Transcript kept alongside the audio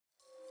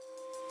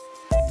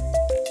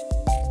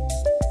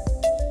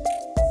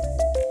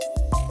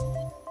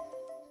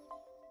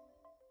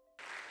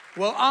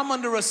Well, I'm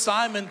under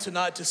assignment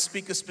tonight to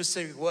speak a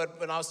specific word.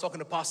 When I was talking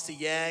to Pastor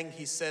Yang,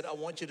 he said, I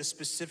want you to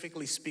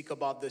specifically speak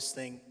about this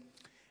thing.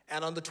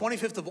 And on the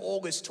 25th of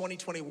August,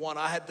 2021,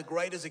 I had the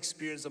greatest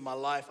experience of my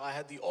life. I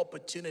had the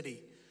opportunity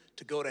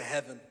to go to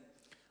heaven.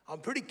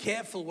 I'm pretty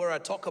careful where I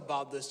talk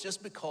about this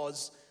just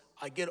because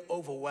I get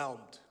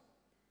overwhelmed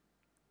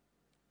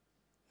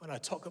when I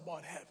talk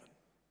about heaven.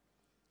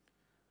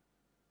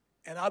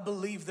 And I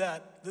believe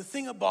that the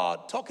thing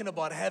about talking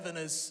about heaven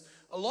is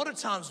a lot of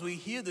times we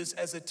hear this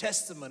as a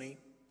testimony,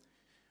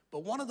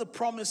 but one of the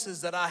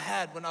promises that I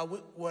had when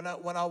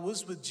I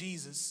was with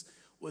Jesus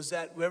was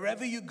that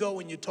wherever you go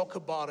and you talk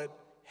about it,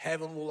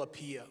 heaven will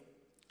appear.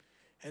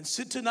 And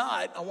so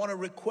tonight, I want to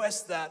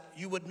request that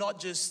you would not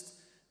just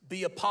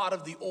be a part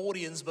of the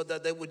audience, but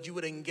that you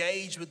would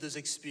engage with this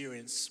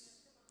experience.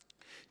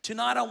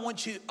 Tonight, I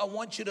want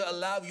you to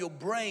allow your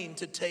brain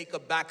to take a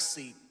back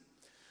seat.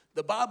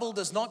 The Bible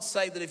does not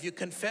say that if you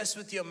confess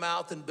with your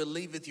mouth and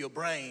believe with your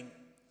brain.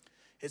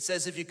 It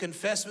says if you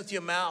confess with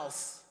your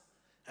mouth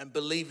and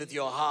believe with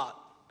your heart.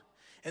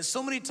 And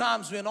so many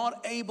times we're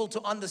not able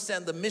to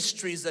understand the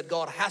mysteries that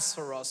God has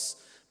for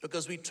us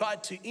because we try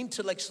to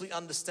intellectually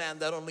understand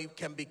that only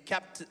can be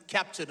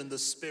captured in the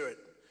Spirit.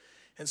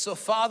 And so,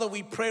 Father,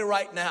 we pray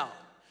right now,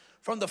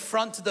 from the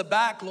front to the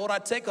back, Lord, I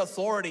take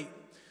authority.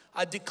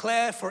 I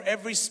declare for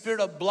every spirit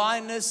of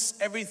blindness,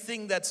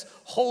 everything that's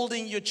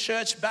holding your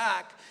church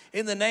back,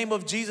 in the name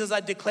of Jesus,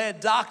 I declare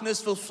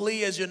darkness will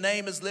flee as your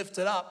name is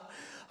lifted up.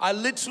 I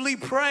literally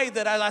pray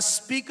that as I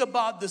speak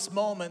about this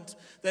moment,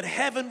 that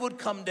heaven would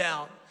come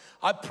down.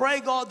 I pray,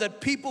 God,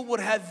 that people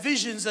would have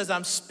visions as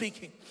I'm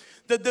speaking,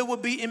 that there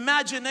would be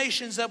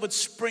imaginations that would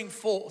spring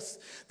forth,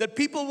 that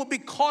people would be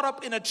caught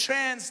up in a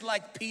trance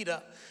like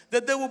Peter,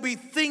 that there will be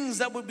things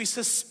that would be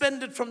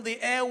suspended from the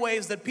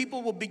airwaves, that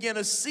people will begin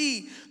to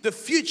see the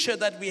future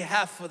that we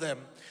have for them,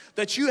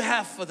 that you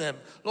have for them.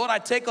 Lord, I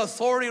take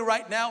authority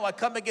right now. I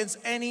come against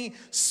any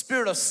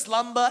spirit of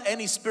slumber,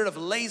 any spirit of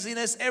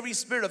laziness, every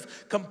spirit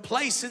of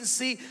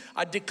complacency.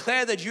 I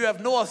declare that you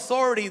have no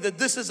authority, that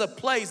this is a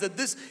place, that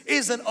this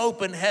is an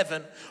open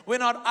heaven. We're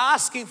not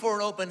asking for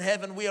an open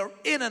heaven. We are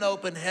in an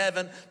open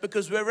heaven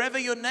because wherever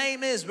your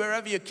name is,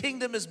 wherever your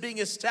kingdom is being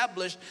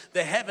established,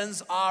 the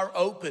heavens are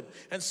open.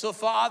 And so,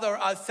 Father,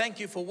 I thank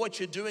you for what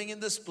you're doing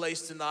in this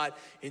place tonight.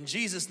 In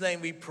Jesus'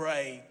 name we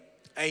pray.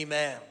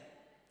 Amen.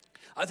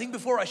 I think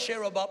before I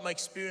share about my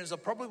experience, I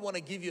probably want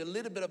to give you a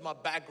little bit of my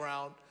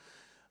background.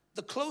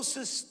 The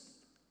closest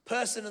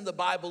person in the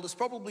Bible, there's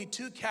probably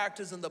two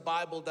characters in the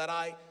Bible that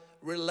I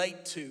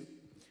relate to.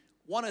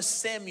 One is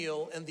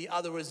Samuel and the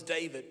other is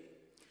David.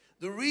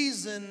 The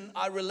reason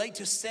I relate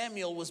to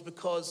Samuel was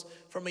because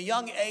from a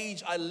young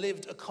age, I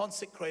lived a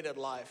consecrated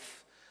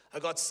life. I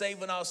got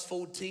saved when I was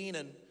 14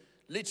 and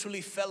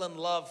literally fell in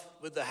love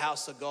with the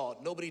house of God.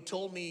 Nobody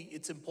told me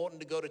it's important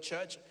to go to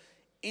church.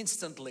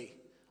 Instantly,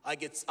 I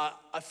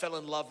fell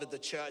in love with the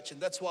church. And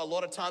that's why a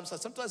lot of times I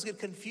sometimes get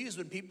confused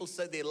when people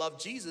say they love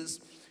Jesus,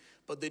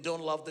 but they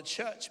don't love the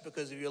church.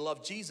 Because if you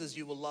love Jesus,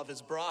 you will love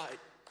his bride.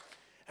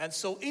 And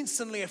so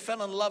instantly I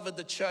fell in love with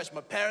the church.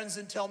 My parents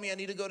didn't tell me I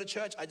need to go to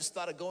church. I just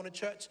started going to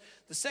church.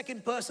 The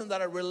second person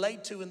that I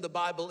relate to in the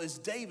Bible is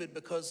David,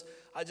 because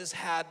I just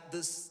had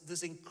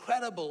this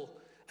incredible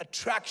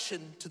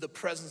attraction to the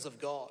presence of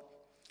God.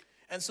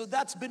 And so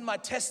that's been my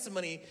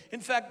testimony.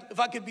 In fact, if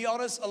I could be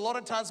honest, a lot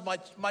of times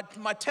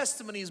my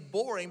testimony is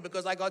boring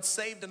because I got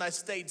saved and I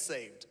stayed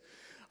saved.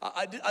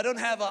 I don't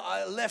have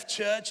I left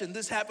church and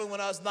this happened when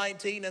I was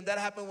 19 and that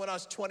happened when I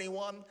was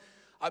 21.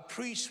 I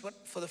preached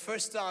for the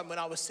first time when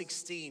I was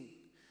 16.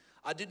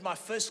 I did my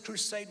first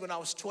crusade when I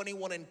was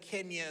 21 in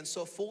Kenya and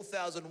saw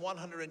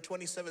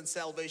 4,127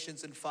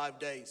 salvations in 5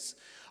 days.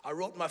 I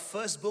wrote my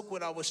first book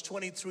when I was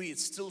 23.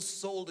 It's still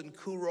sold in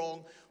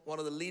Coorong, one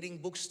of the leading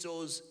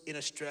bookstores in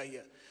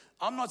Australia.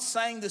 I'm not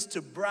saying this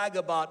to brag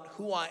about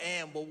who I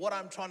am, but what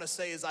I'm trying to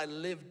say is I've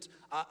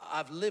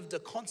lived a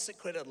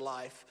consecrated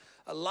life,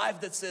 a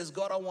life that says,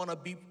 God, I want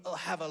to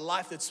have a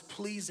life that's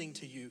pleasing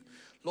to you.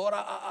 Lord,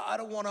 I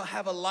don't want to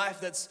have a life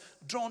that's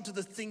drawn to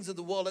the things of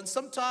the world. And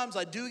sometimes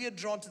I do get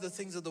drawn to the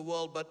things of the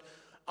world, but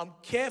I'm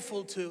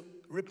careful to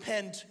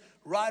repent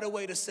right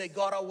away to say,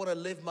 God, I want to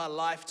live my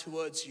life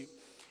towards you.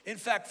 In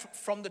fact,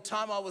 from the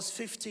time I was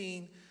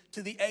 15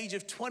 to the age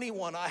of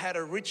 21, I had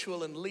a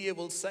ritual, and Leah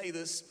will say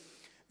this,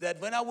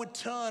 that when it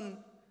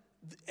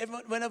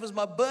was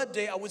my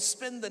birthday, I would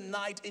spend the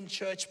night in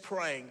church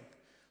praying.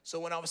 So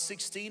when I was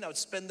 16, I would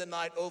spend the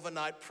night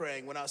overnight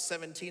praying. When I was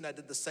 17, I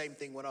did the same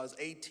thing. When I was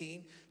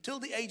 18, till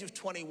the age of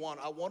 21,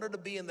 I wanted to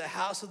be in the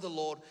house of the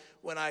Lord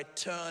when I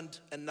turned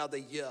another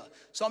year.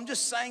 So I'm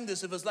just saying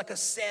this, it was like a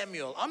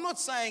Samuel. I'm not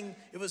saying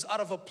it was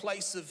out of a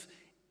place of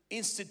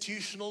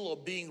institutional or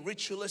being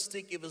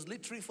ritualistic. It was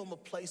literally from a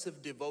place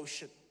of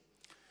devotion.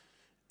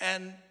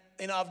 And,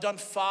 I've done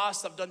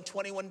fast. I've done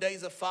 21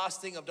 days of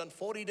fasting. I've done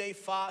 40-day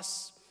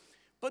fasts.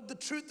 But the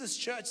truth is,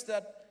 church,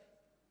 that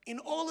in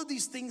all of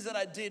these things that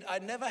I did, I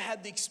never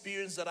had the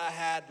experience that I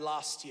had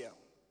last year.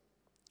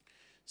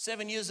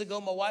 7 years ago,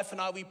 my wife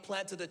and I, we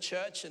planted a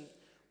church, and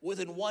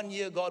within 1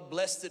 year, God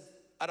blessed it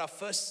At our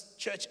first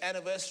church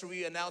anniversary,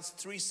 we announced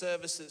 3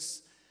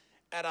 services.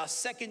 At our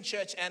second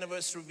church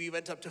anniversary, we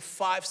went up to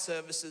 5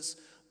 services.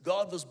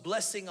 God was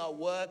blessing our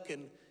work,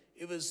 and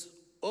it was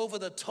over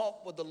the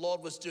top what the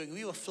Lord was doing.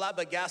 We were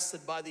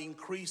flabbergasted by the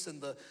increase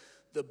and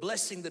the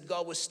blessing that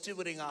God was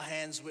stewarding our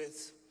hands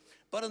with.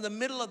 But in the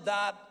middle of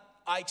that,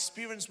 I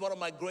experienced one of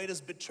my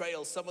greatest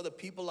betrayals. Some of the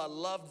people I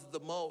loved the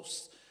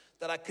most,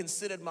 that I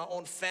considered my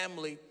own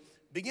family,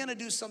 began to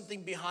do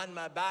something behind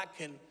my back.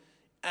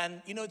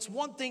 And you know, it's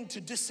one thing to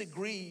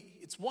disagree.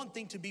 It's one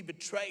thing to be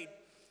betrayed.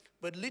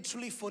 But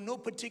literally for no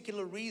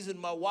particular reason,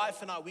 my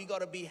wife and I, we got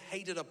to be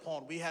hated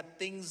upon. We had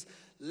things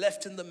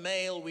left in the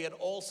mail. We had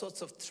all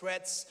sorts of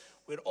threats.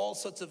 We had all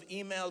sorts of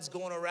emails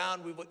going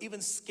around. We were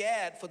even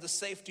scared for the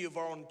safety of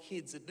our own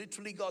kids. It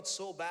literally got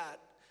so bad.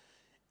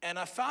 And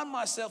I found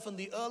myself in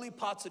the early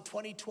parts of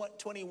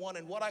 2021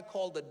 in what I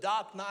call the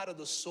dark night of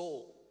the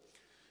soul.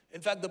 In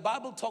fact, the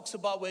Bible talks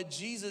about where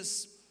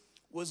Jesus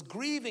was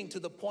grieving to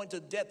the point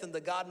of death in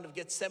the Garden of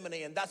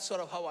Gethsemane, and that's sort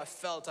of how I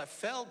felt. I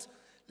felt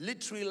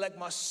literally like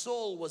my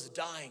soul was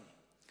dying.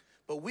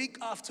 But week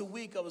after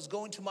week, I was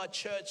going to my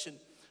church and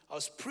I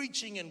was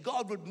preaching, and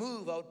God would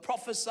move. I would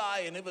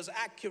prophesy, and it was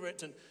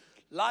accurate, and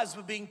lives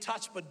were being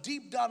touched. But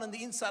deep down on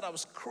the inside, I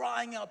was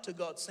crying out to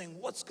God, saying,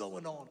 what's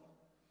going on?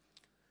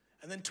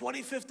 And then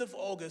 25th of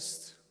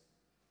August,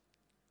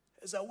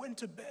 as I went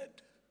to bed,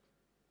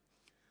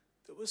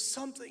 there was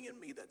something in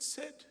me that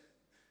said,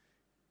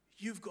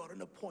 you've got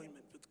an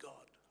appointment with God.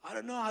 I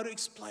don't know how to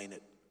explain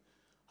it.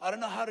 I don't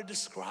know how to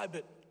describe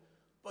it.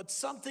 But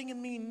something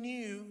in me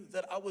knew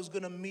that I was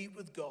going to meet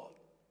with God.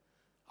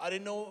 I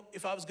didn't know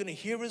if I was going to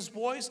hear his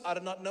voice. I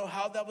did not know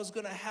how that was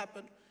going to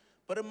happen.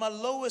 But in my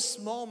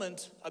lowest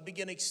moment, I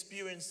began to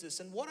experience this.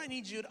 And what I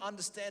need you to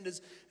understand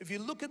is, if you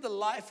look at the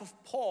life of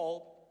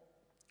Paul,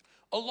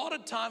 a lot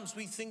of times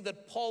we think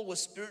that Paul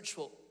was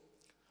spiritual.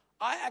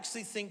 I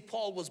actually think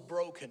Paul was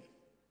broken.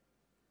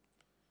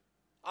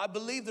 I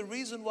believe the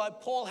reason why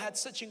Paul had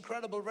such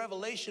incredible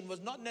revelation was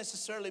not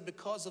necessarily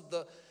because of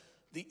the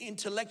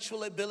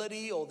intellectual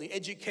ability or the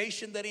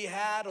education that he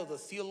had or the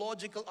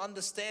theological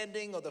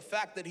understanding or the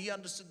fact that he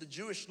understood the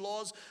Jewish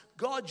laws.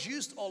 God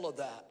used all of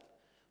that.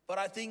 But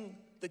I think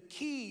the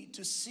key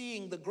to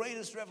seeing the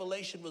greatest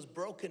revelation was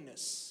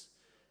brokenness.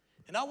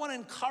 And I want to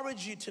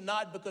encourage you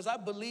tonight, because I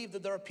believe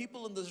that there are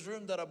people in this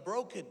room that are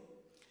broken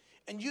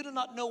and you do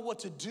not know what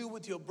to do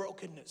with your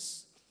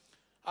brokenness.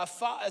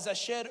 As I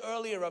shared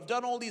earlier, I've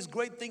done all these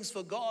great things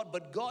for God,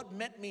 but God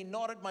met me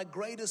not at my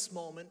greatest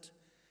moment.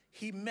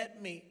 He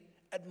met me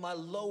at my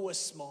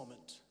lowest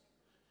moment.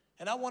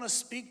 And I want to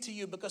speak to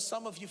you because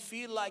some of you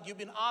feel like you've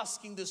been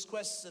asking this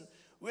question,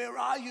 where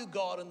are you,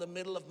 God, in the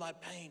middle of my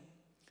pain?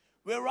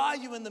 Where are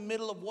you in the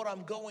middle of what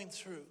I'm going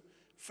through?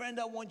 Friend,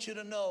 I want you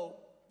to know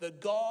that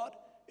God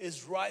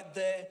is right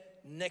there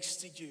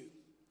next to you.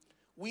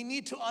 We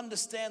need to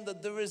understand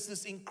that there is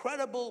this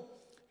incredible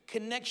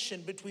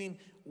connection between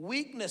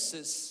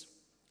weaknesses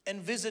and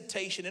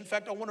visitation. In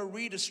fact, I want to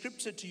read a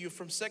scripture to you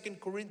from 2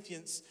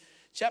 Corinthians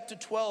chapter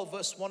 12,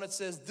 verse 1. It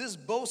says, this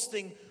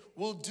boasting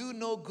will do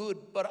no good,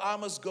 but I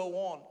must go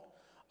on.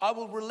 I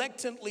will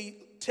reluctantly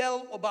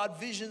tell about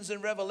visions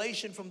and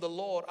revelation from the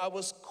Lord. I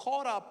was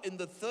caught up in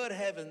the third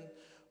heaven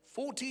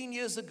 14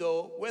 years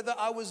ago. Whether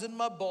I was in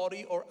my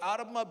body or out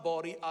of my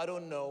body, I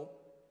don't know.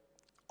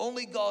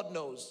 Only God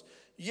knows.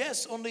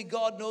 Yes, only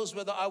God knows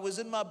whether I was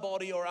in my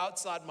body or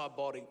outside my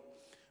body.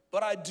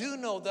 But I do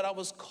know that I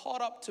was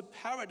caught up to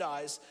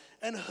paradise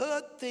and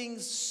heard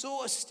things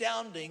so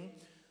astounding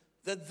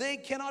that they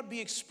cannot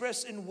be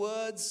expressed in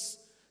words,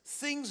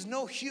 things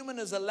no human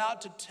is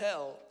allowed to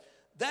tell.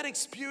 That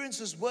experience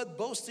is worth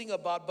boasting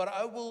about, but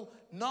I will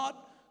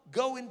not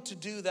go in to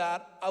do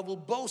that. I will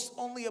boast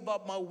only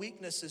about my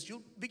weaknesses.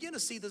 You'll begin to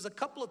see there's a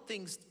couple of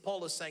things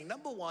Paul is saying.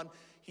 Number one,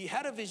 he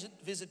had a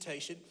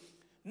visitation.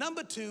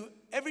 Number two,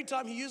 every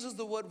time he uses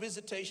the word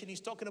visitation,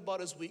 he's talking about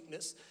his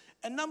weakness.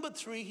 And number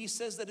three, he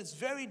says that it's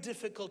very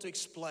difficult to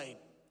explain.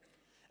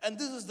 And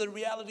this is the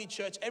reality,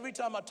 church. Every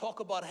time I talk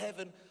about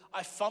heaven,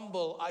 I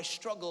fumble, I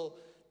struggle,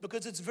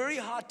 because it's very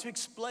hard to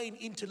explain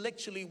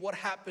intellectually what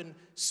happened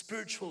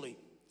spiritually.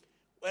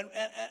 And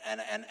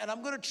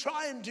I'm going to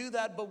try and do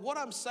that, but what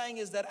I'm saying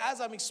is that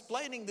as I'm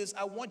explaining this,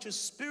 I want your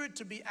spirit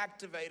to be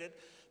activated,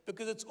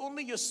 because it's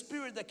only your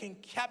spirit that can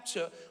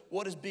capture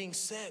what is being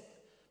said.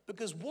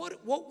 Because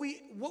what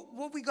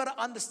we got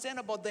to understand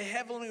about the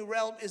heavenly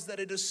realm is that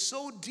it is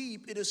so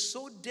deep, it is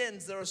so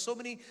dense, there are so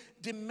many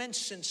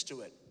dimensions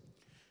to it.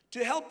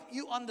 To help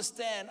you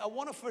understand, I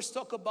want to first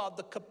talk about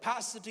the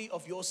capacity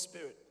of your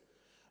spirit.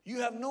 You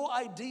have no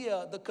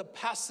idea the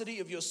capacity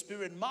of your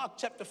spirit. Mark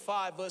chapter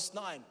 5, verse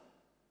 9.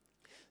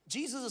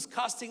 Jesus is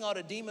casting out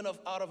a demon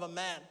out of a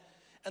man.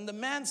 And the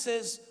man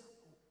says,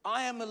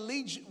 I am a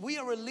legion. We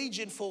are a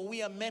legion, for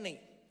we are many.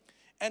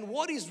 And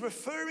what he's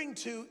referring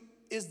to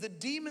is the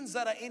demons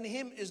that are in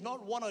him is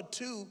not one or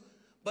two,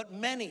 but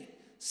many.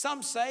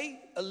 Some say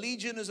a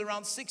legion is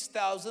around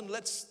 6,000.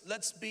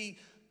 Let's be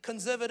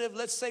conservative.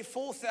 Let's say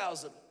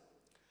 4,000.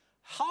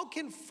 How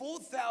can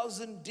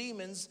 4,000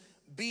 demons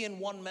be in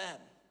one man?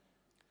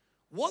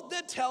 What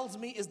that tells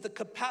me is the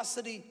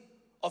capacity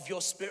of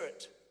your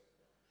spirit.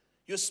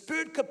 Your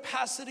spirit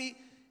capacity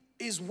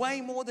is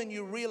way more than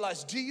you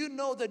realize. Do you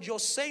know that your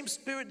same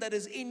spirit that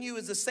is in you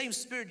is the same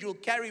spirit you'll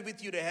carry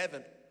with you to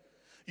heaven?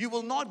 You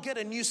will not get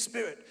a new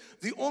spirit.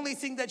 The only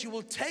thing that you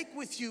will take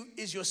with you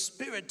is your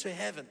spirit to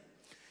heaven.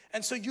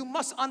 And so you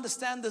must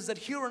understand this, that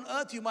here on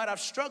earth you might have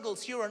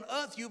struggles. Here on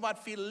earth you might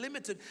feel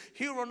limited.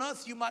 Here on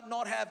earth you might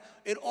not have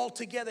it all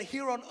together.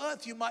 Here on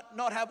earth you might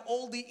not have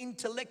all the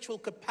intellectual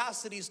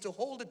capacities to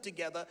hold it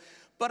together.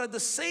 But at the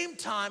same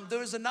time,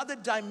 there is another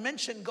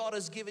dimension God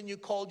has given you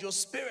called your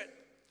spirit.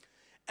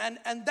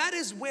 And that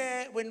is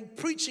where, when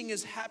preaching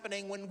is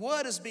happening, when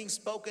word is being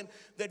spoken,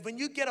 that when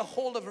you get a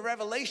hold of a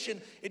revelation,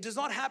 it does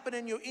not happen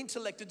in your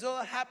intellect. It does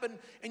not happen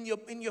in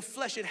your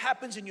flesh. It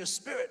happens in your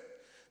spirit.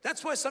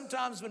 That's why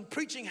sometimes when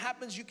preaching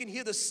happens, you can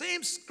hear the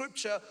same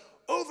scripture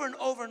over and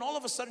over, and all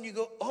of a sudden you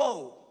go,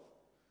 oh,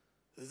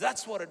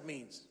 that's what it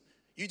means.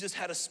 You just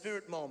had a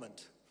spirit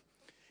moment.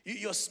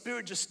 Your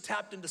spirit just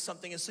tapped into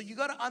something. And so you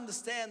got to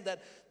understand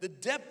that the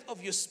depth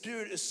of your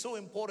spirit is so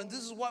important.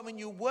 This is why when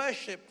you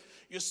worship,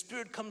 your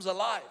spirit comes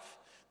alive.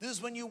 This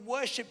is when you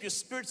worship, your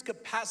spirit's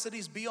capacity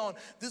is beyond.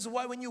 This is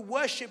why when you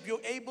worship,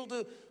 you're able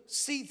to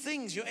see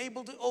things. You're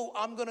able to, oh,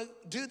 I'm going to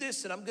do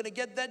this and I'm going to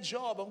get that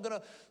job. I'm going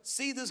to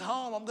see this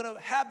home. I'm going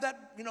to have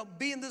that,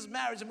 be in this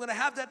marriage. I'm going to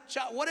have that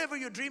child, whatever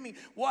you're dreaming.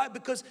 Why?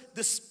 Because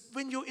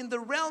when you're in the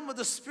realm of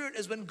the spirit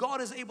is when God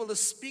is able to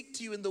speak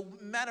to you in the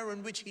manner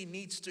in which he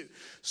needs to.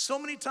 So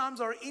many times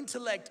our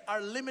intellect,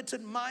 our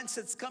limited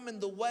mindsets come in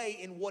the way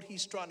in what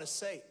he's trying to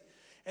say.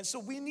 And so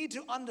we need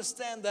to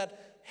understand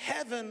that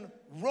heaven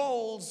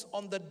rolls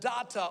on the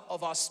data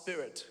of our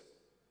spirit.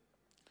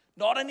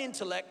 Not on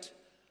intellect,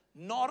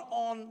 not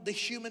on the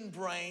human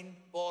brain,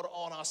 but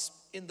on us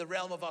in the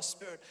realm of our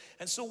spirit.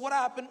 And so what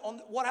happened on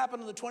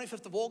the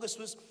 25th of August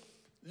was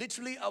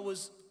literally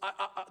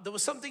there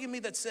was something in me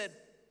that said,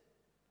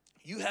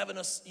 you have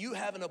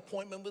an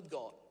appointment with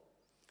God.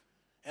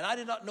 And I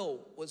did not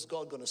know, was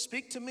God going to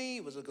speak to me?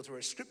 Was it going through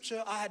a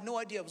scripture? I had no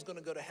idea I was going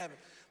to go to heaven.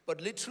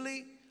 But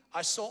literally,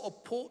 I saw a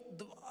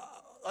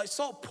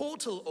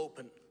portal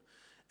open,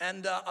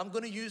 and I'm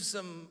going to use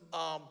I'm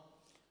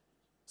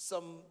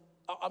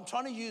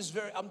trying to use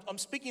I'm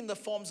speaking in the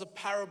forms of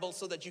parables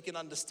so that you can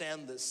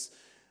understand this.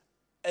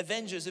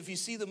 Avengers, if you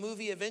see the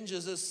movie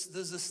Avengers,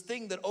 there's this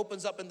thing that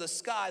opens up in the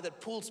sky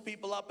that pulls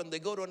people up and they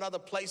go to another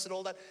place and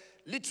all that.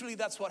 Literally,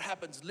 that's what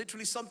happens.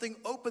 Literally, something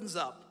opens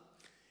up,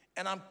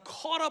 and I'm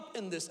caught up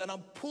in this, and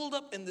I'm pulled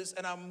up in this,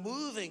 and I'm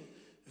moving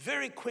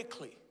very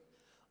quickly.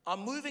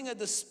 I'm moving at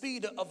the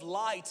speed of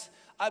light.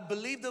 I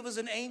believe there was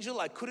an angel.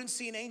 I couldn't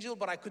see an angel,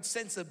 but I could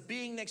sense a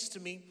being next to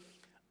me.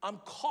 I'm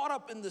caught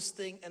up in this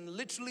thing and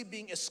literally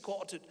being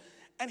escorted.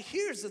 And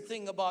here's the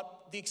thing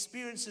about the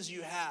experiences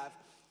you have.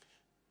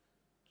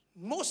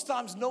 Most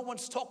times no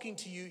one's talking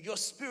to you. Your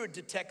spirit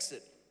detects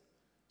it.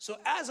 So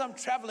as I'm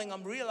traveling,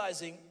 I'm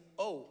realizing,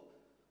 oh,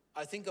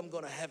 I think I'm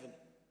going to heaven.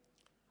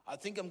 I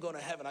think I'm going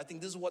to heaven. I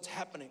think this is what's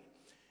happening.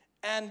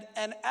 And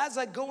as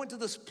I go into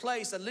this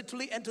place, I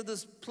literally enter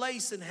this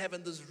place in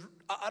heaven.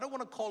 I don't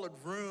want to call it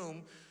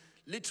room.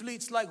 Literally,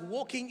 it's like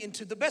walking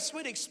into, the best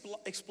way to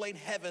explain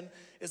heaven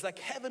is like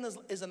heaven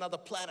is another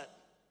planet.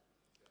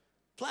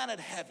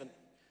 Planet heaven.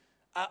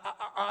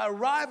 I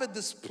arrive at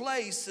this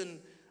place and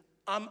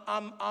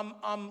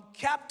I'm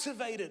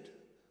captivated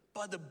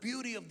by the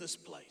beauty of this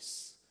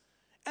place.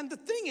 And the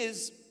thing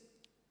is,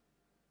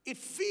 it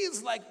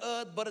feels like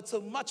earth, but it's a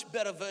much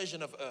better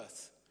version of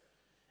earth.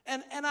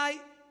 And I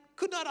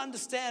could not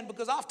understand,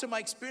 because after my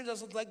experience, I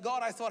was like,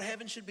 God, I thought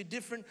heaven should be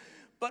different.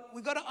 But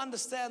we got to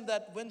understand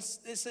that when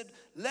they said,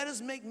 let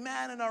us make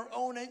man in our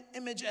own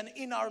image and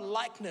in our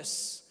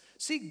likeness.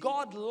 See,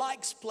 God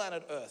likes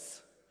planet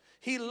earth.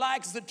 He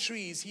likes the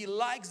trees. He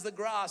likes the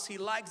grass. He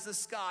likes the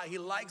sky. He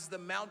likes the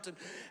mountain.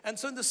 And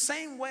so in the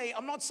same way,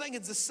 I'm not saying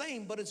it's the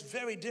same, but it's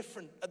very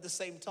different at the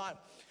same time.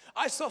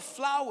 I saw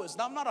flowers.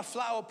 Now, I'm not a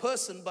flower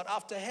person, but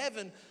after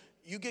heaven,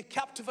 you get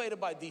captivated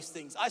by these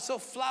things. I saw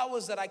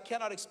flowers that I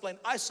cannot explain.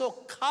 I saw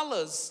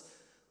colors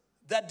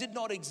that did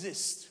not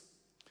exist.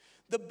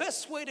 The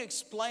best way to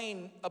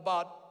explain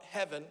about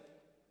heaven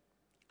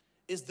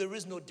is there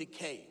is no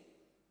decay.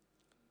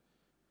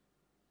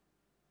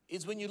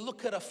 It's when you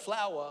look at a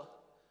flower,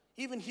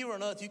 even here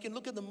on earth, you can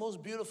look at the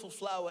most beautiful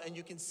flower and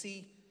you can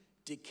see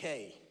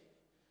decay.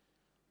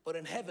 But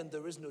in heaven,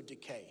 there is no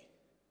decay.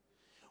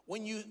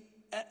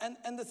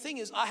 And the thing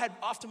is,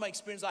 after my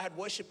experience, I had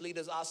worship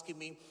leaders asking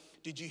me,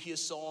 did you hear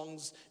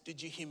songs?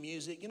 Did you hear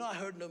music? I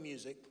heard no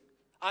music.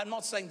 I'm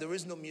not saying there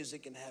is no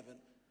music in heaven,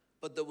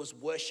 but there was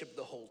worship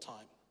the whole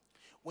time.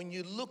 When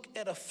you look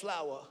at a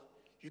flower,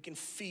 you can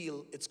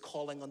feel it's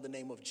calling on the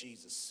name of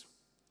Jesus.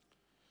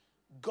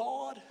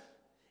 God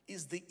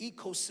is the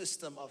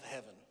ecosystem of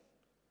heaven.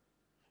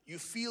 You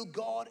feel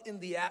God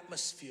in the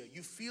atmosphere.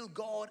 You feel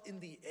God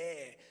in the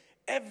air.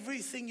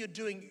 Everything you're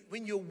doing,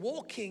 when you're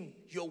walking,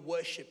 you're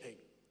worshiping.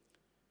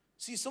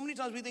 See, so many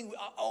times we think,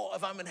 oh,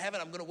 if I'm in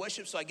heaven, I'm going to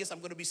worship, so I guess I'm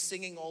going to be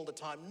singing all the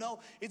time. No,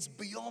 it's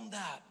beyond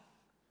that.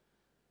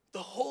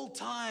 The whole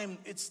time,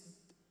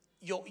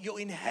 you're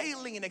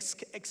inhaling and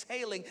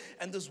exhaling,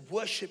 and there's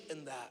worship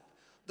in that.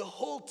 The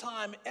whole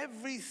time,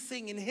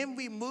 everything in Him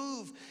we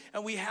move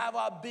and we have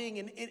our being.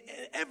 And in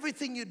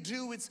everything you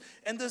do,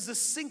 and there's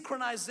this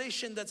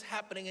synchronization that's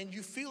happening, and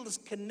you feel this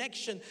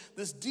connection,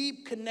 this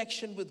deep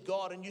connection with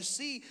God. And you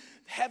see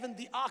heaven,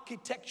 the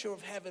architecture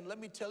of heaven. Let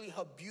me tell you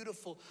how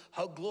beautiful,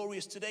 how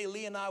glorious. Today,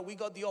 Lee and I, we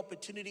got the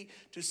opportunity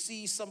to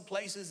see some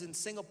places in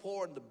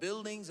Singapore and the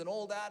buildings and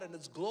all that, and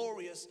it's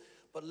glorious.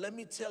 But let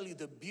me tell you,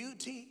 the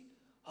beauty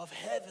of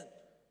heaven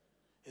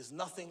is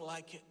nothing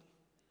like it.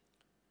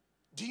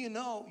 Do you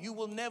know you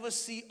will never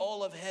see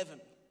all of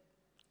heaven?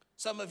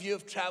 Some of you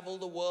have traveled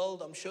the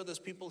world. I'm sure there's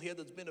people here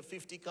that's been to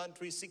 50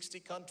 countries, 60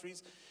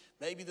 countries.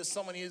 Maybe there's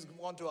someone here who's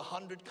gone to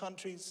 100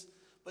 countries.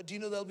 But do you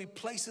know there'll be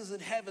places in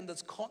heaven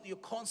that's you're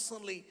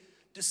constantly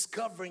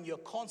discovering, you're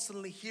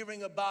constantly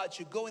hearing about,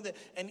 you're going there,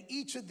 and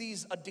each of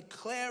these are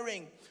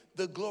declaring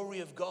the glory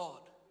of God.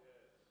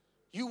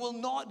 You will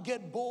not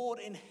get bored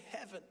in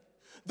heaven.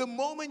 The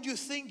moment you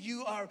think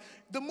you've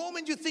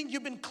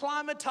been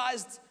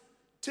climatized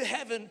to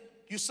heaven,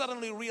 you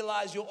suddenly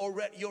realize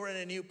you're in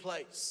a new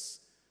place.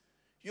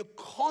 You're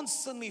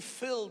constantly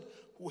filled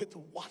with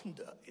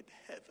wonder in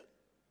heaven.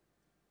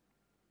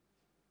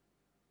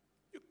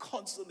 You're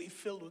constantly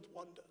filled with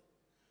wonder.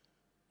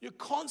 You're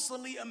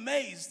constantly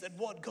amazed at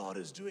what God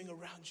is doing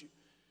around you.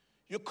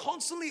 You're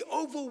constantly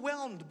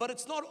overwhelmed, but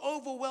it's not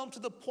overwhelmed to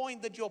the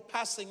point that you're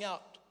passing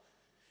out.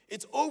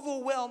 It's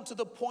overwhelmed to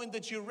the point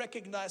that you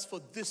recognize,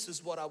 for this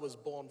is what I was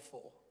born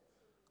for.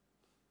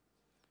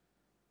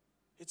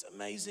 It's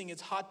amazing.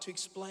 It's hard to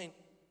explain.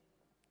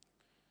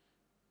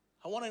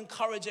 I want to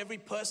encourage every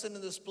person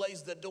in this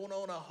place that don't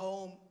own a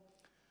home.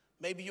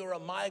 Maybe you're a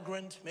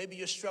migrant. Maybe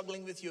you're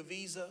struggling with your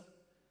visa.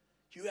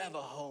 You have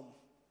a home.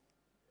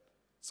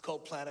 It's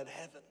called Planet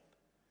Heaven.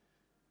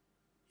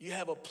 You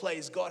have a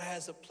place. God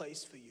has a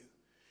place for you.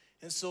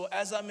 And so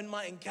as I'm in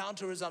my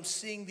encounter, as I'm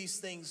seeing these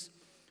things,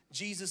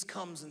 Jesus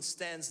comes and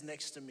stands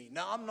next to me.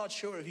 Now, I'm not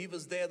sure if He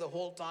was there the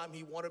whole time.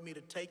 He wanted me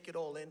to take it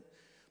all in.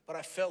 But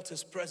I felt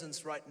His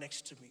presence right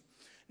next to me.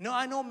 Now,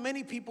 I know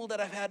many people that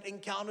have had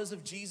encounters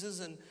of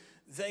Jesus, and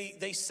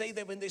they say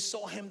that when they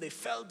saw Him, they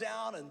fell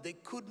down and they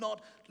could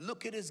not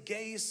look at His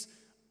gaze.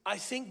 I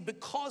think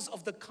because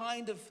of the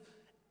kind of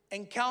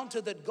encounter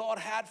that God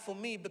had for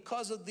me,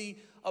 because of the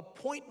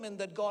appointment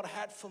that God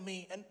had for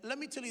me. And let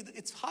me tell you,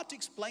 it's hard to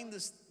explain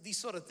these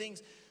sort of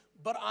things,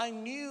 but I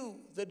knew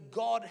that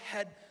God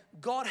had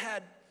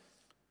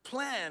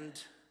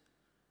planned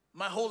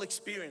my whole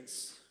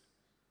experience.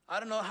 I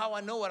don't know how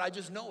I know it, I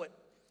just know it.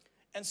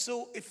 And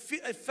so it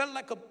felt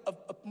like a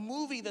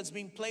movie that's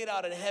being played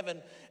out in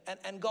heaven,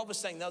 and God was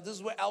saying, now this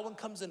is where Alvin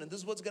comes in, and this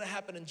is what's going to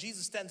happen, and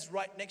Jesus stands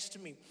right next to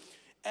me.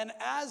 And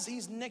as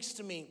He's next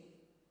to me,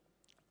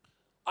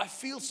 I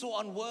feel so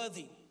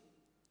unworthy.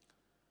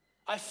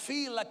 I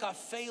feel like I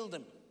failed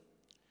Him.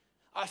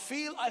 I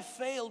feel I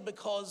failed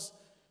because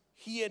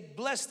He had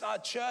blessed our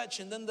church,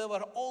 and then there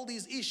were all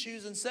these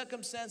issues and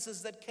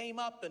circumstances that came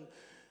up, and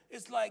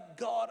it's like,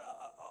 God,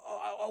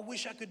 I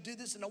wish I could do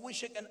this, and I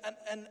wish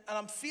and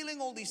I'm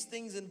feeling all these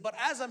things, but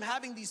as I'm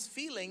having these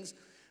feelings,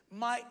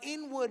 my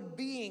inward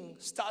being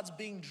starts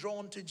being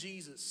drawn to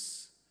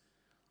Jesus.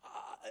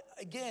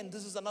 Again,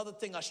 this is another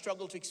thing I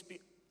struggle to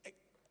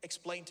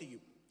explain to you.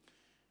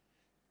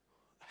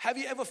 Have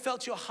you ever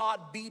felt your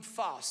heart beat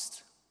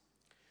fast?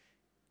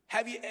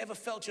 Have you ever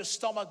felt your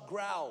stomach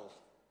growl?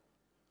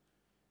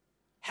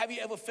 Have you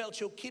ever felt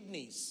your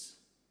kidneys?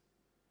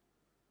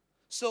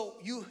 So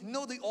you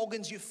know the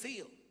organs you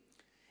feel.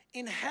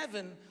 In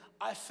heaven,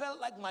 I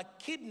felt like my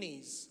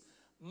kidneys,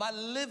 my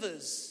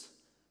livers,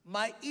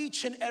 my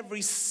each and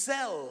every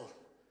cell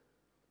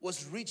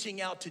was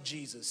reaching out to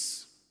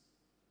Jesus.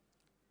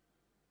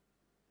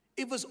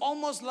 It was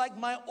almost like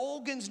my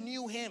organs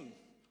knew Him,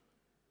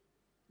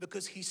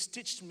 because He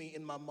stitched me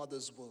in my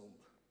mother's womb.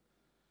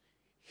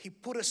 He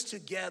put us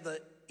together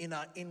in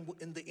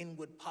the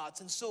inward parts.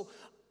 And so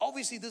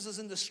obviously this is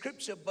in the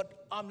scripture,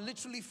 but I'm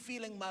literally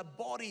feeling my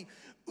body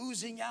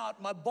oozing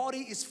out. My body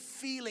is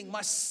feeling,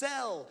 my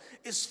cell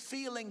is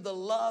feeling the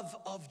love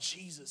of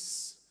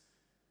Jesus.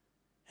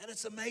 And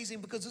it's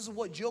amazing, because this is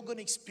what you're going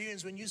to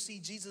experience when you see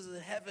Jesus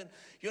in heaven.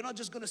 You're not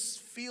just going to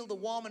feel the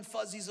warm and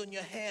fuzzies on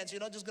your hands.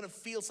 You're not just going to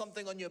feel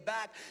something on your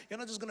back. You're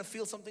not just going to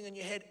feel something on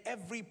your head.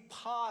 Every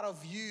part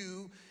of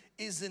you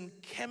is in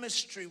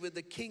chemistry with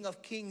the King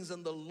of Kings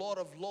and the Lord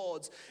of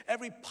Lords.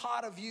 Every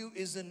part of you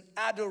is in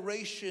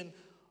adoration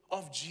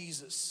of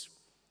Jesus.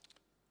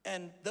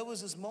 And there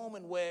was this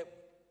moment where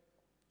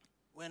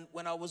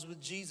when I was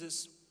with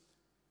Jesus,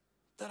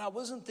 that I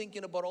wasn't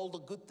thinking about all the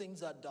good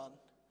things I'd done.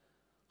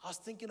 I was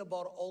thinking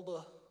about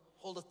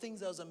all the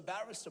things I was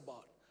embarrassed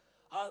about.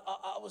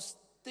 I was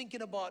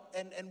thinking about,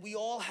 and we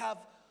all have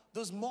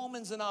those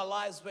moments in our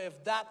lives where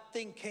if that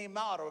thing came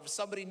out, or if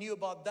somebody knew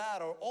about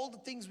that, or all the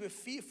things we're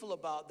fearful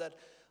about, that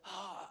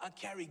I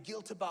carry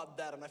guilt about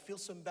that, and I feel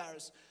so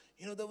embarrassed.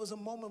 You know, there was a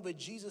moment where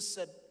Jesus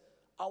said,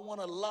 I want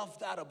to love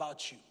that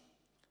about you.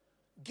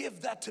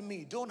 Give that to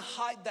me. Don't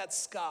hide that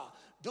scar.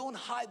 Don't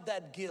hide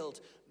that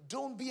guilt.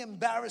 Don't be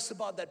embarrassed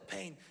about that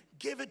pain.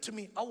 Give it to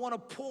me. I want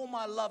to pour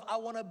my love. I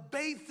want to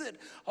bathe it.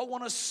 I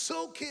want to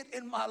soak it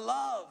in my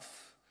love.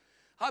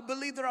 I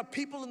believe there are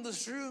people in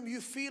this room,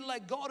 you feel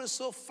like God is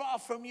so far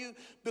from you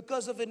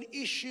because of an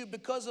issue,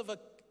 because of a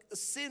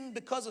sin,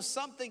 because of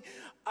something.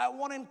 I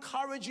want to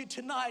encourage you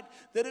tonight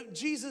that if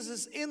Jesus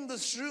is in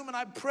this room, and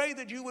I pray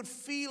that you would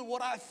feel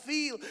what I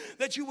feel,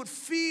 that you would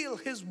feel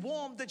His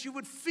warmth, that you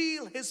would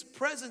feel His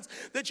presence,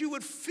 that you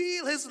would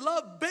feel His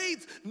love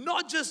bathe,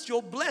 not just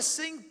your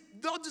blessing,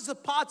 not just the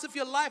parts of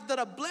your life that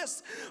are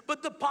blessed,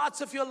 but the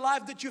parts of your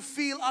life that you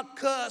feel are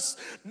cursed.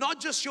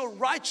 Not just your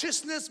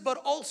righteousness, but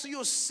also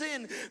your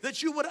sin.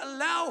 That you would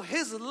allow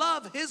His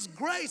love, His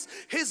grace,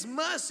 His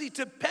mercy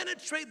to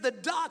penetrate the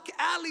dark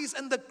alleys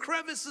and the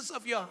crevices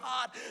of your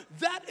heart.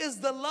 That is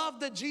the love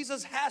that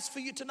Jesus has for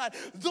you tonight.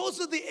 Those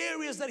are the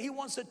areas that He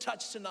wants to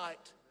touch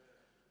tonight.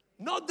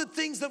 Not the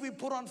things that we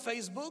put on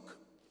Facebook,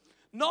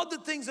 not the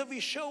things that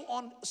we show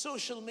on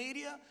social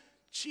media.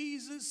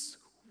 Jesus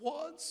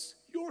wants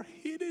your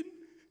hidden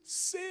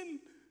sin.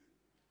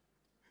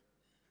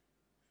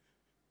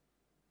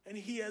 And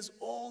He has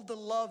all the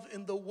love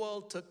in the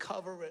world to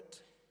cover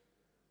it.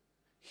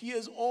 He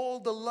has all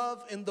the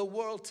love in the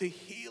world to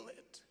heal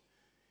it.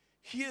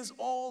 He has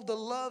all the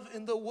love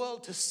in the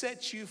world to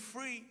set you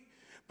free.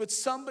 But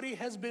somebody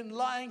has been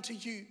lying to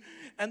you.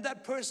 And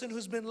that person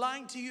who's been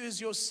lying to you is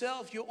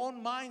yourself, your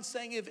own mind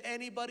saying, if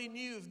anybody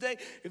knew,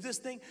 if this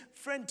thing,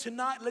 friend,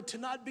 tonight, let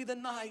tonight be the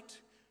night.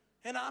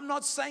 And I'm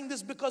not saying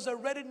this because I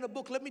read it in a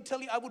book. Let me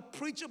tell you, I would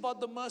preach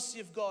about the mercy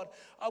of God.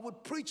 I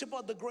would preach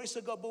about the grace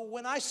of God. But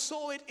when I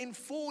saw it in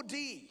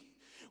 4D,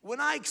 when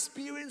I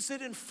experienced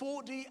it in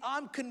 4D,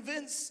 I'm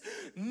convinced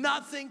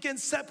nothing can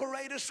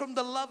separate us from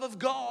the love of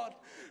God.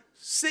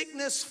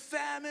 Sickness,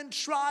 famine,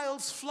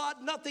 trials, flood,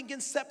 nothing can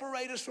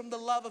separate us from the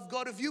love of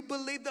God. If you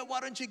believe that, why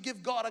don't you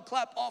give God a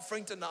clap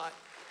offering tonight?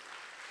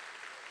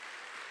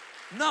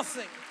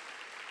 Nothing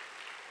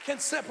can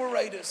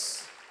separate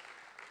us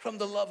from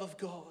the love of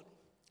God.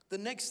 The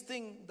next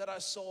thing that I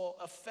saw,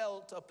 I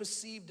felt, I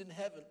perceived in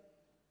heaven.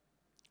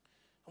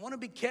 I want to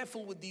be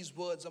careful with these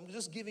words. I'm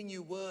just giving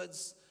you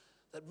words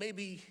that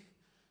maybe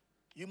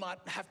you might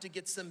have to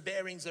get some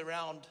bearings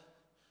around.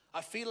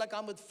 I feel like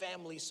I'm with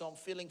family, so I'm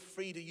feeling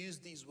free to use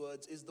these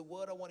words. The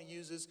word I want to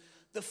use is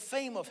the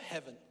fame of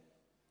heaven.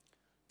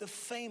 The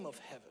fame of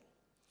heaven.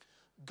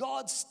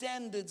 God's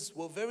standards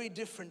were very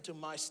different to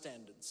my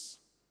standards.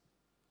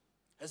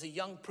 As a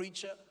young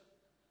preacher,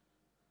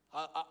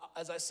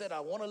 as I said,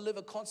 I want to live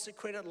a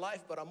consecrated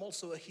life, but I'm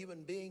also a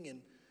human being,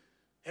 and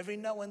every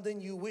now and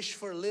then you wish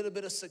for a little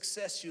bit of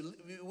success, you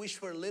wish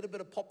for a little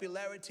bit of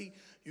popularity,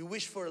 you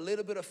wish for a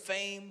little bit of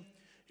fame,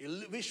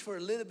 you wish for a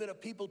little bit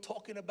of people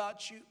talking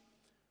about you.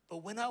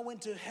 But when I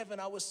went to heaven,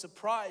 I was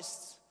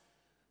surprised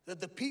that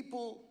the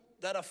people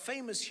that are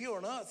famous here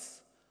on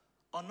earth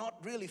are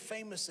not really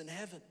famous in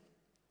heaven.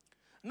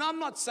 Now, I'm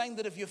not saying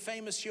that if you're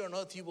famous here on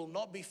earth, you will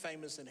not be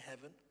famous in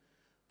heaven.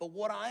 But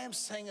what I am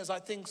saying is I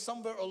think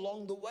somewhere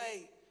along the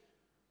way,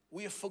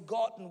 we have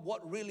forgotten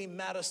what really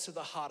matters to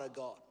the heart of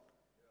God.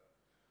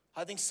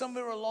 I think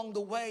somewhere along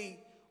the way,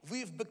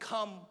 we've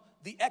become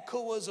the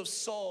echoers of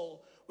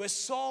Saul, where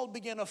Saul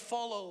began to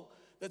follow,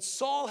 that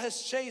Saul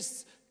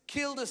has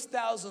killed his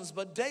thousands,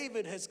 but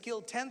David has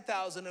killed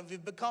 10,000, and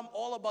we've become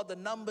all about the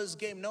numbers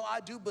game. No,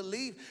 I do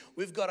believe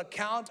we've got to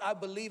count. I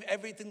believe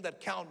everything that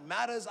count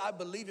matters. I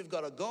believe we've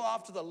got to go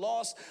after the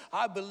lost.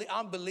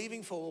 I'm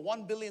believing for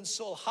 1 billion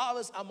soul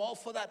harvest. I'm all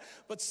for that.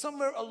 But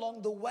somewhere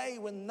along the way,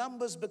 when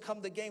numbers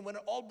become the game, when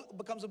it all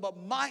becomes about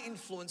my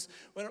influence,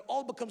 when it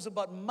all becomes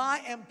about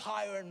my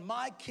empire and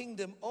my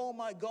kingdom, oh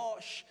my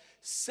gosh,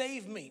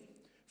 save me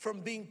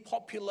from being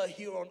popular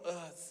here on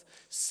earth.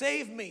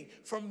 Save me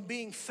from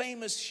being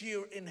famous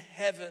here in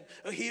heaven,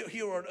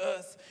 here on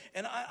earth.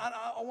 And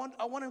I want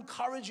to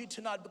encourage you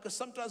tonight, because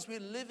sometimes we're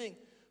living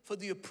for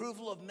the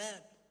approval of man.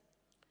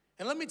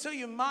 And let me tell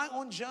you, my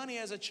own journey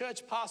as a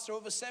church pastor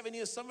over 7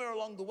 years, somewhere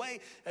along the way,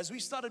 as we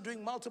started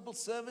doing multiple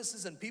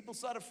services and people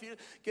started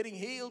getting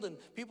healed and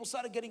people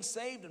started getting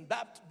saved and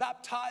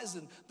baptized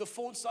and the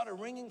phone started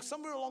ringing,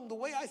 somewhere along the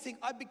way, I think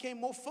I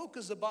became more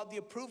focused about the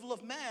approval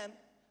of man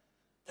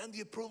than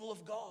the approval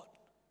of God.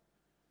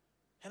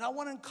 And I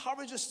want to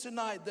encourage us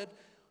tonight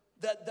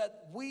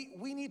that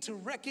we need to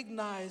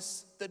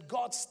recognize that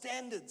God's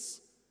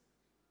standards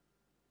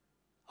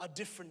are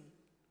different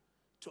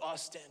to our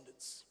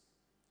standards.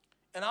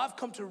 And I've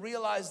come to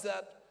realize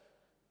that,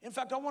 in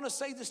fact, I want to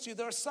say this to you.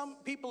 There are some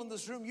people in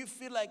this room, you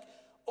feel like,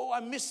 oh,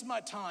 I missed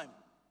my time.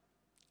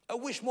 I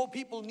wish more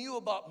people knew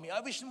about me. I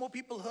wish more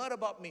people heard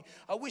about me.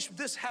 I wish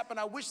this happened.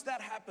 I wish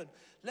that happened.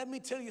 Let me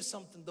tell you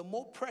something. The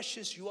more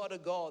precious you are to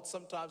God,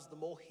 sometimes the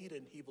more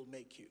hidden He will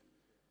make you.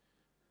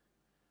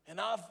 And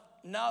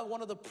now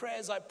one of the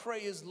prayers I pray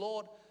is,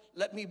 Lord,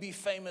 let me be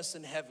famous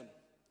in heaven.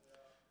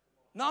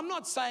 Now, I'm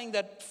not saying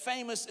that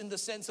famous in the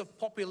sense of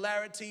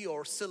popularity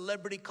or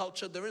celebrity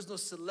culture. There is no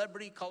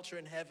celebrity culture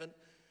in heaven.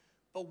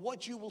 But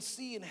what you will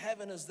see in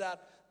heaven is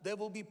that there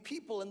will be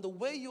people, and the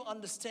way you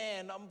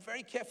understand, I'm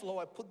very careful how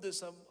I put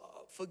this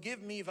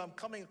forgive me if I'm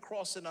coming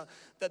across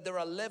that there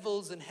are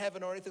levels in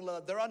heaven or anything like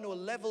that. There are no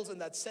levels in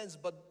that sense,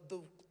 but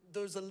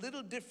there's a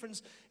little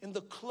difference in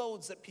the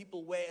clothes that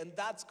people wear, and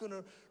that's going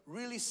to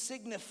really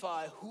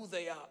signify who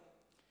they are.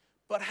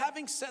 But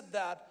having said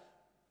that,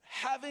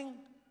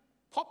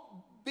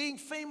 being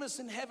famous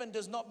in heaven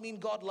does not mean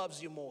God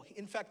loves you more.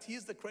 In fact,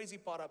 here's the crazy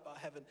part about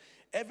heaven.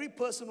 Every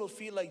person will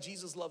feel like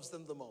Jesus loves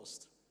them the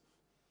most.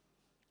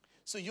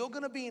 So you're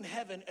going to be in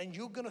heaven and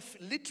you're going to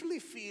literally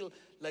feel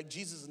like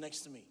Jesus is next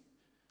to me.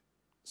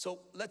 So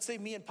let's say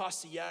me and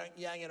Pastor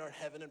Yang are in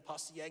heaven, and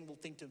Pastor Yang will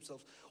think to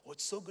himself, oh,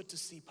 it's so good to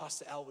see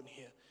Pastor Alvin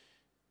here.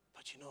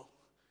 But you know,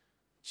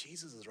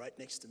 Jesus is right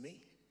next to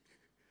me.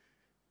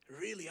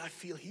 Really, I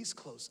feel he's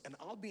close. And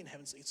I'll be in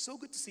heaven saying, it's so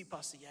good to see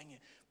Pastor Yang here,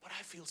 but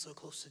I feel so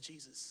close to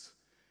Jesus.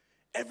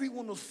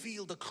 Everyone will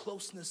feel the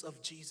closeness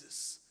of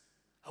Jesus.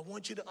 I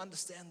want you to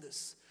understand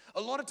this.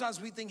 A lot of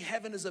times we think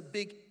heaven is a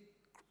big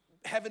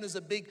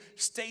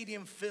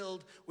stadium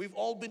filled. We've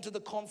all been to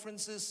the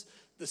conferences,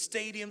 the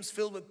stadiums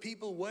filled with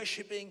people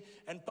worshiping,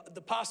 and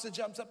the pastor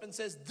jumps up and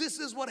says, this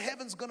is what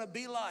heaven's going to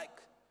be like.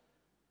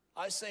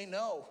 I say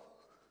no.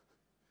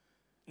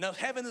 Now,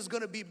 heaven is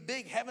going to be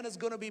big. Heaven is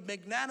going to be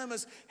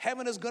magnanimous.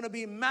 Heaven is going to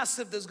be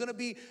massive. There's going to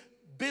be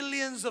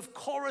billions of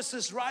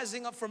choruses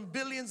rising up from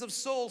billions of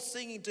souls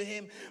singing to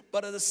him.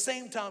 But at the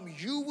same time,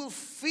 you will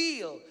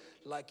feel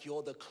like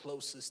you're the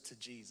closest to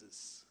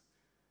Jesus.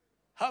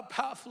 How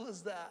powerful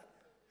is that?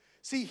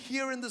 See,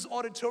 here in this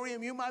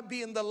auditorium, you might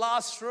be in the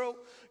last row,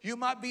 you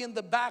might be in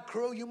the back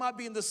row, you might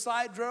be in the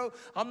side row.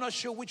 I'm not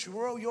sure which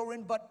row you're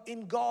in, but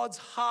in God's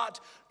heart,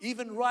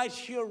 even right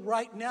here,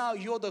 right now,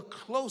 you're the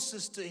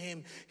closest to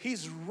him.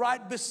 He's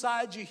right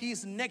beside you.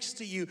 He's next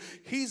to you.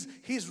 He's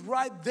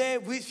right there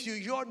with you.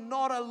 You're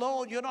not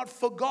alone. You're not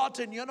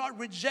forgotten. You're not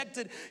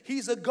rejected.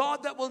 He's a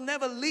God that will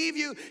never leave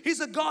you.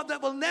 He's a God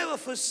that will never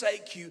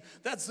forsake you.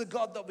 That's the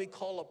God that we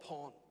call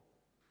upon.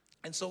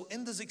 And so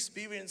in this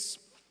experience,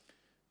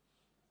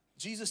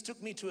 Jesus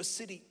took me to a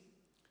city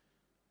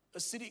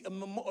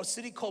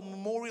called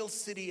Memorial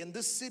City, and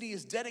this city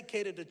is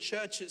dedicated to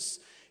churches.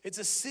 It's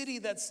a city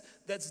that's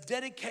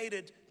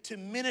dedicated to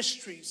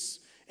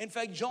ministries. In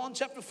fact, John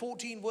chapter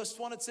 14, verse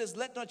 1, it says,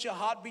 let not your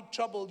heart be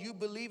troubled. You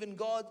believe in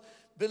God,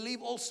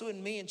 believe also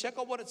in me. And check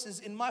out what it says.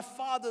 In my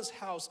Father's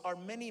house are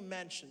many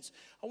mansions.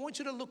 I want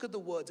you to look at the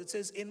words. It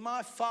says, in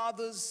my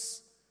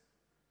Father's,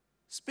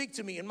 speak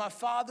to me, in my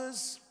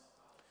Father's,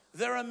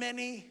 there are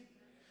many.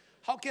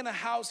 How can a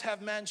house have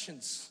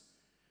mansions?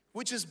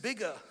 Which is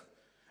bigger?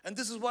 And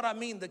this is what I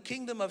mean. The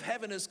kingdom of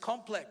heaven is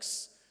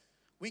complex.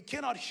 We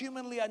cannot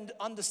humanly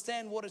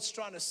understand what it's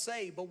trying to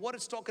say, but what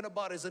it's talking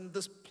about is in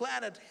this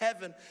planet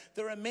heaven,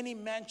 there are many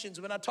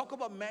mansions. When I talk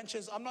about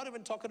mansions, I'm not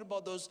even talking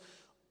about those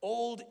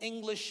old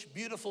English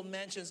beautiful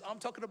mansions. I'm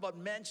talking about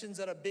mansions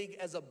that are big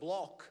as a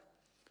block.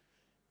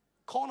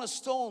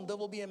 Cornerstone, there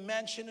will be a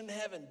mansion in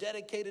heaven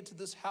dedicated to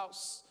this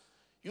house.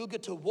 You'll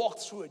get to walk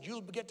through it. You'll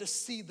get to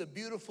see the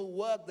beautiful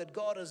work that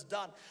God has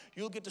done.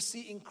 You'll get to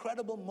see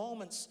incredible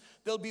moments.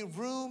 There'll be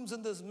rooms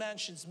in those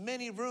mansions,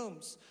 many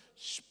rooms,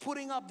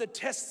 putting up the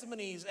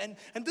testimonies. And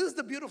this is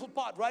the beautiful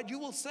part, right? You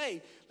will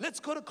say, let's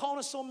go to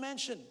Cornerstone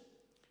Mansion.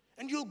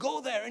 And you'll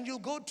go there and you'll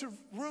go to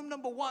room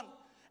number 1.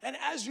 And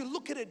as you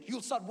look at it,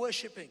 you'll start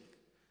worshiping.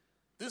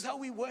 This is how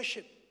we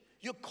worship.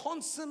 You're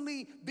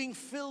constantly being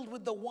filled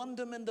with the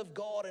wonderment of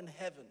God in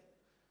heaven.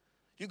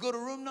 You go to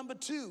room number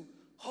 2.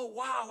 Oh,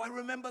 wow, I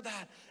remember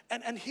that.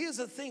 And here's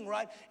the thing,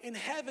 right? In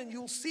heaven,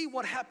 you'll see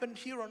what happened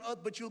here on earth,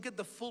 but you'll get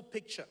the full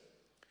picture.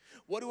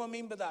 What do I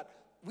mean by that?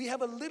 We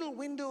have a little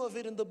window of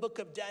it in the book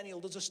of Daniel.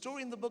 There's a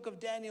story in the book of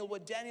Daniel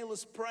where Daniel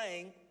is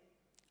praying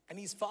and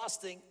he's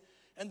fasting.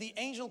 And the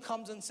angel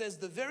comes and says,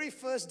 the very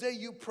first day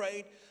you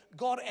prayed,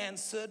 God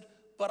answered,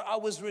 but I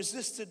was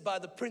resisted by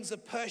the prince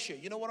of Persia.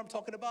 You know what I'm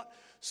talking about?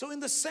 So in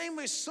the same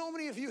way, so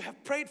many of you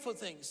have prayed for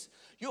things.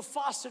 You're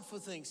fasted for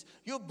things.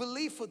 You've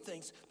believed for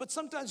things. But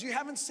sometimes you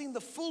haven't seen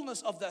the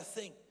fullness of that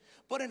thing.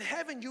 But in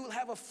heaven, you will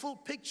have a full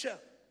picture.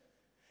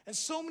 And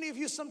so many of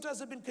you sometimes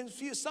have been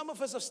confused. Some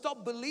of us have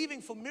stopped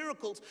believing for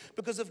miracles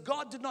because if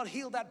God did not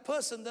heal that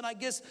person, then I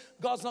guess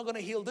God's not going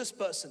to heal this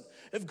person.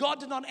 If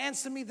God did not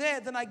answer me there,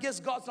 then I guess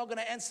God's not going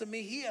to answer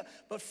me here.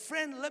 But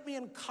friend, let me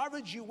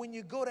encourage you, when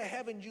you go to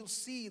heaven, you'll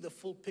see the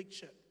full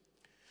picture.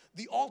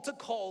 The altar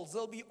calls,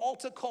 there'll be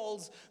altar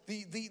calls,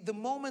 the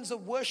moments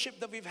of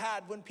worship that we've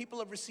had when people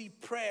have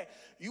received prayer.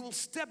 You will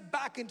step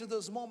back into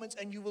those moments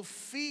and you will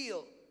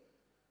feel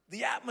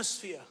the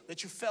atmosphere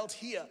that you felt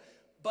here,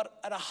 but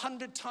at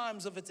 100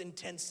 times of its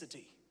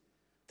intensity.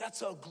 That's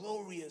how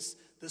glorious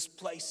this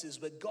place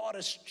is, where God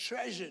has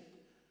treasured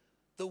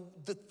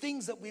the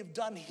things that we've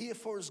done here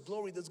for His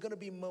glory. There's going to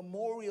be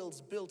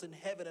memorials built in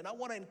heaven. And I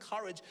want to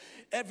encourage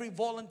every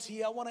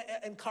volunteer. I want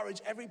to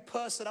encourage every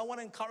person. I want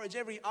to encourage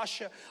every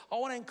usher. I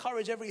want to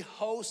encourage every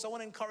host. I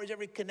want to encourage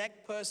every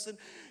connect person.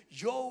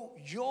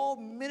 Your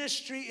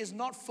ministry is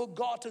not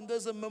forgotten.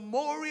 There's a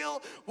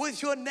memorial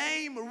with your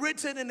name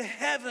written in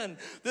heaven.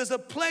 There's a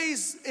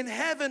place in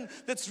heaven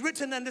that's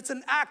written, and it's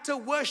an act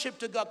of worship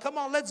to God. Come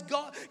on, let's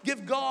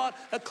give God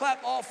a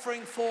clap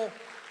offering for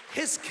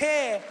His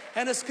care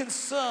and His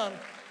concern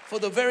for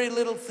the very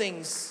little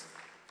things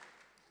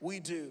we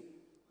do.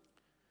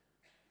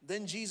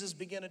 Then Jesus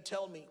began to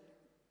tell me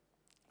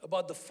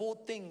about the 4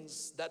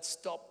 things that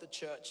stop the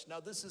church. Now,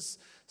 this is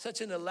such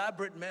an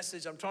elaborate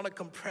message. I'm trying to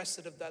compress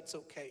it if that's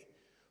okay.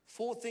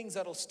 4 things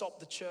that'll stop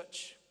the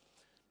church.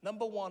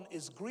 Number 1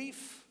 is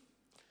grief.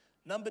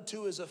 Number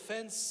 2 is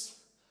offense.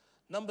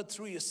 Number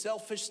 3 is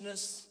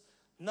selfishness.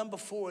 Number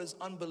 4 is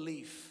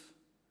unbelief.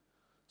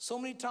 So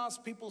many times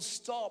people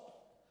stop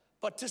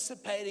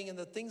participating in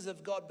the things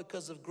of God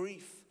because of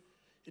grief.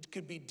 It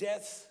could be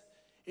death.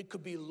 It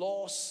could be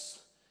loss.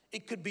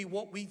 It could be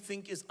what we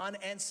think is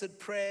unanswered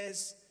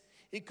prayers.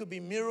 It could be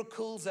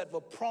miracles that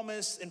were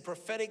promised in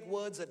prophetic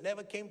words that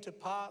never came to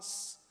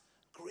pass.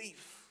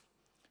 Grief.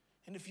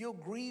 And if you're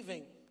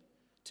grieving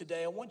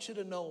today, I want you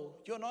to know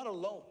you're not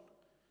alone.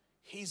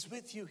 He's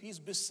with you. He's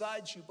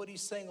beside you. But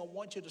He's saying, I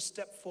want you to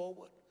step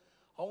forward.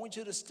 I want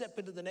you to step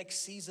into the next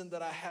season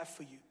that I have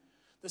for you.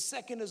 The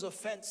second is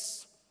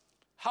offense.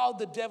 How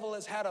the devil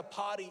has had a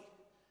party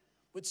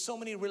with so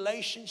many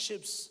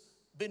relationships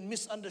been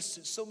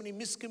misunderstood. So many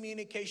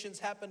miscommunications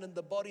happened in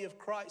the body of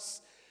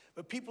Christ.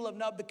 But people have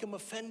now become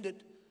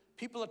offended.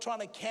 People are trying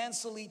to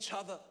cancel each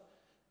other.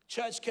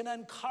 Church, can I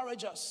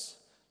encourage us?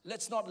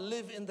 Let's not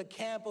live in the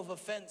camp of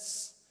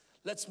offense.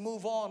 Let's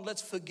move on.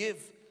 Let's forgive.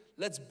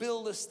 Let's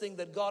build this thing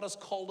that God has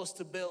called us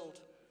to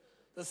build.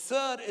 The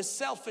third is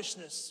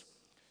selfishness.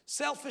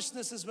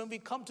 Selfishness is when we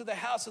come to the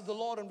house of the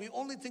Lord and we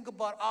only think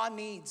about our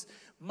needs,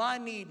 my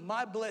need,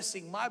 my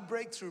blessing, my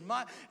breakthrough,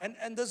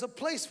 and there's a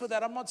place for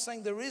that. I'm not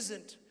saying there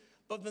isn't.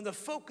 But when the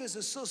focus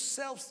is so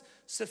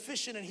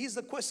self-sufficient, and here's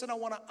the question I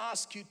want to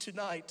ask you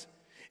tonight.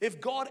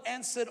 If God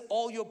answered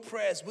all your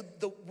prayers,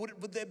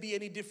 would there be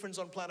any difference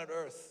on planet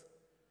Earth?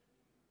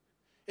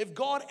 If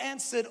God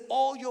answered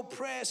all your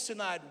prayers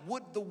tonight,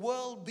 would the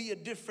world be a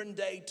different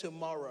day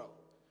tomorrow?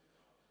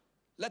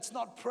 Let's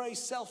not pray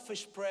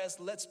selfish prayers.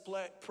 Let's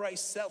pray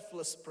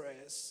selfless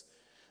prayers.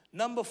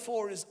 Number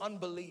 4 is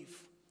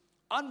unbelief.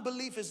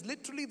 Unbelief is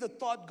literally the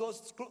thought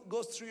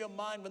goes through your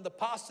mind when the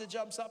pastor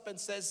jumps up and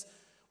says,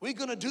 we're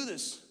going to do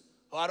this.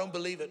 Oh, I don't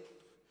believe it.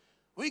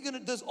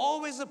 There's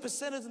always a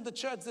percentage in the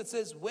church that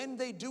says, when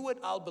they do it,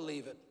 I'll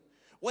believe it.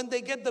 When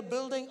they get the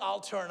building,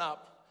 I'll turn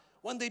up.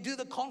 When they do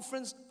the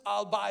conference,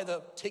 I'll buy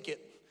the ticket.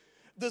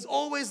 There's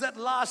always that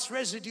last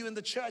residue in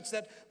the church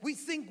that we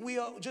think we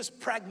are just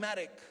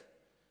pragmatic.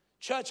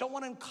 Church, I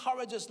want to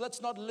encourage us,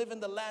 let's not live in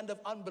the land of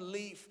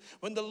unbelief.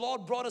 When the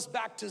Lord brought us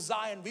back to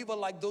Zion, we were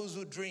like those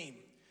who dream.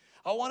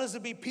 I want us to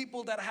be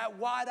people that have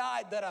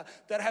wide-eyed,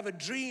 that have a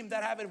dream,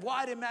 that have a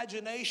wide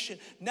imagination.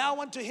 Now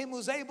unto Him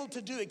who's able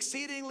to do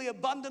exceedingly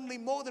abundantly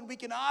more than we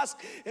can ask,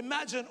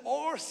 imagine,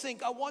 or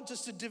think. I want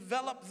us to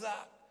develop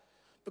that.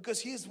 Because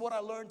here's what I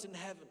learned in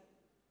heaven.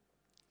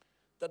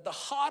 That the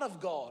heart of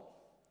God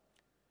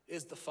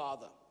is the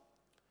Father.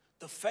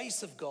 The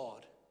face of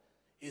God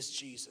is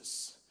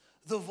Jesus.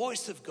 The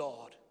voice of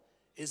God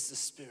is the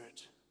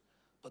Spirit.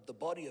 But the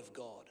body of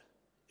God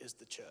is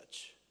the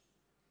church.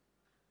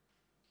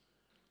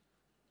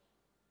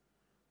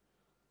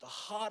 The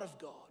heart of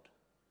God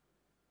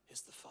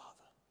is the Father.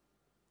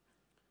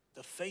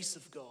 The face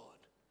of God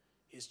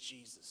is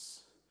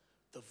Jesus.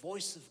 The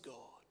voice of God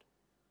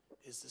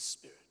is the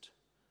Spirit.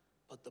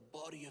 But the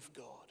body of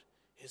God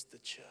is the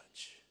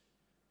church.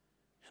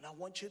 And I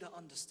want you to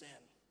understand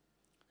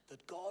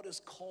that God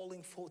is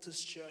calling forth His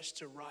church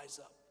to rise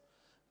up.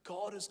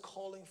 God is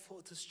calling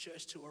forth His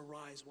church to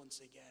arise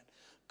once again.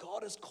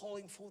 God is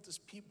calling forth His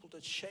people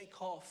to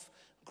shake off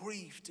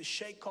grief, to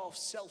shake off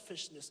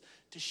selfishness,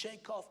 to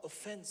shake off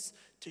offense,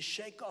 to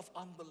shake off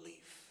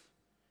unbelief.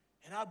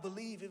 And I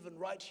believe even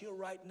right here,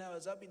 right now,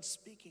 as I've been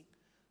speaking,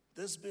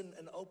 there's been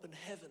an open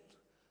heaven.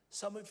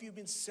 Some of you have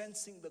been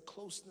sensing the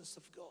closeness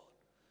of God.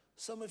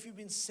 Some of you have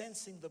been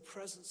sensing the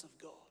presence of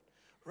God.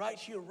 Right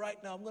here,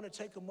 right now, I'm going to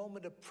take a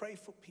moment to pray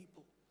for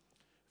people.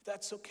 If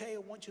that's okay, I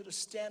want you to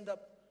stand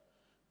up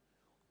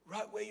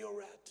right where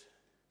you're at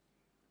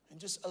and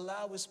just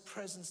allow His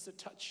presence to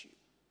touch you.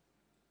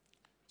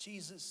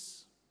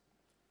 Jesus,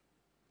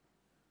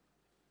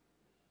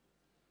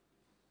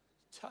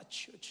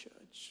 touch your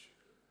church.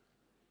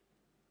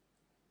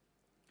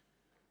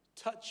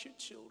 Touch your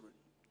children.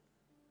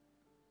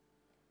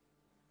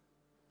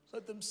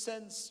 Let them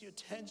sense your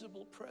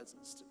tangible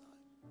presence tonight.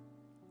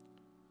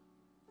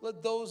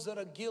 Let those that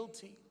are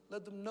guilty,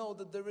 let them know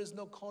that there is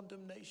no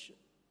condemnation.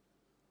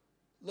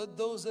 Let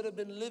those that have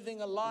been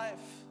living a life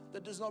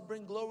that does not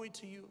bring glory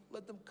to you,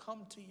 let them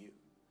come to you.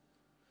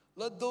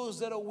 Let those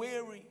that are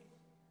weary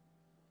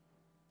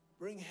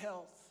bring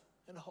health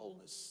and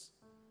wholeness.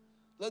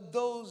 Let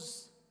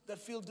those that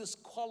feel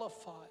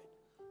disqualified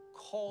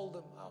call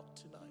them out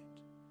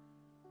tonight.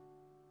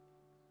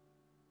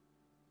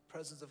 The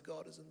presence of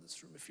God is in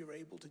this room. If you're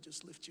able to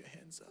just lift your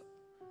hands up.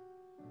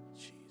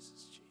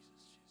 Jesus, Jesus.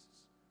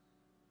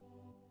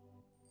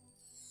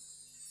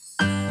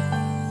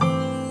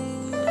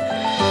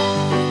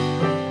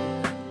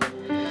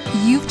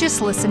 You've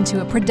just listened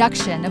to a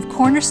production of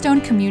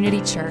Cornerstone Community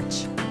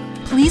Church.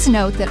 Please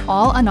note that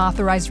all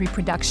unauthorized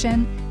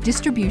reproduction,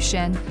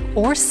 distribution,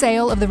 or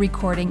sale of the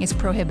recording is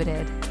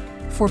prohibited.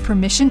 For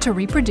permission to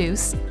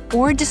reproduce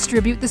or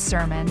distribute the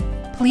sermon,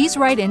 please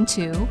write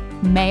into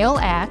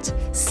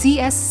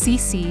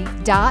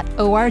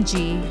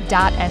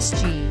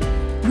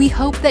mail@cscc.org.sg. We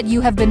hope that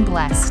you have been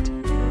blessed.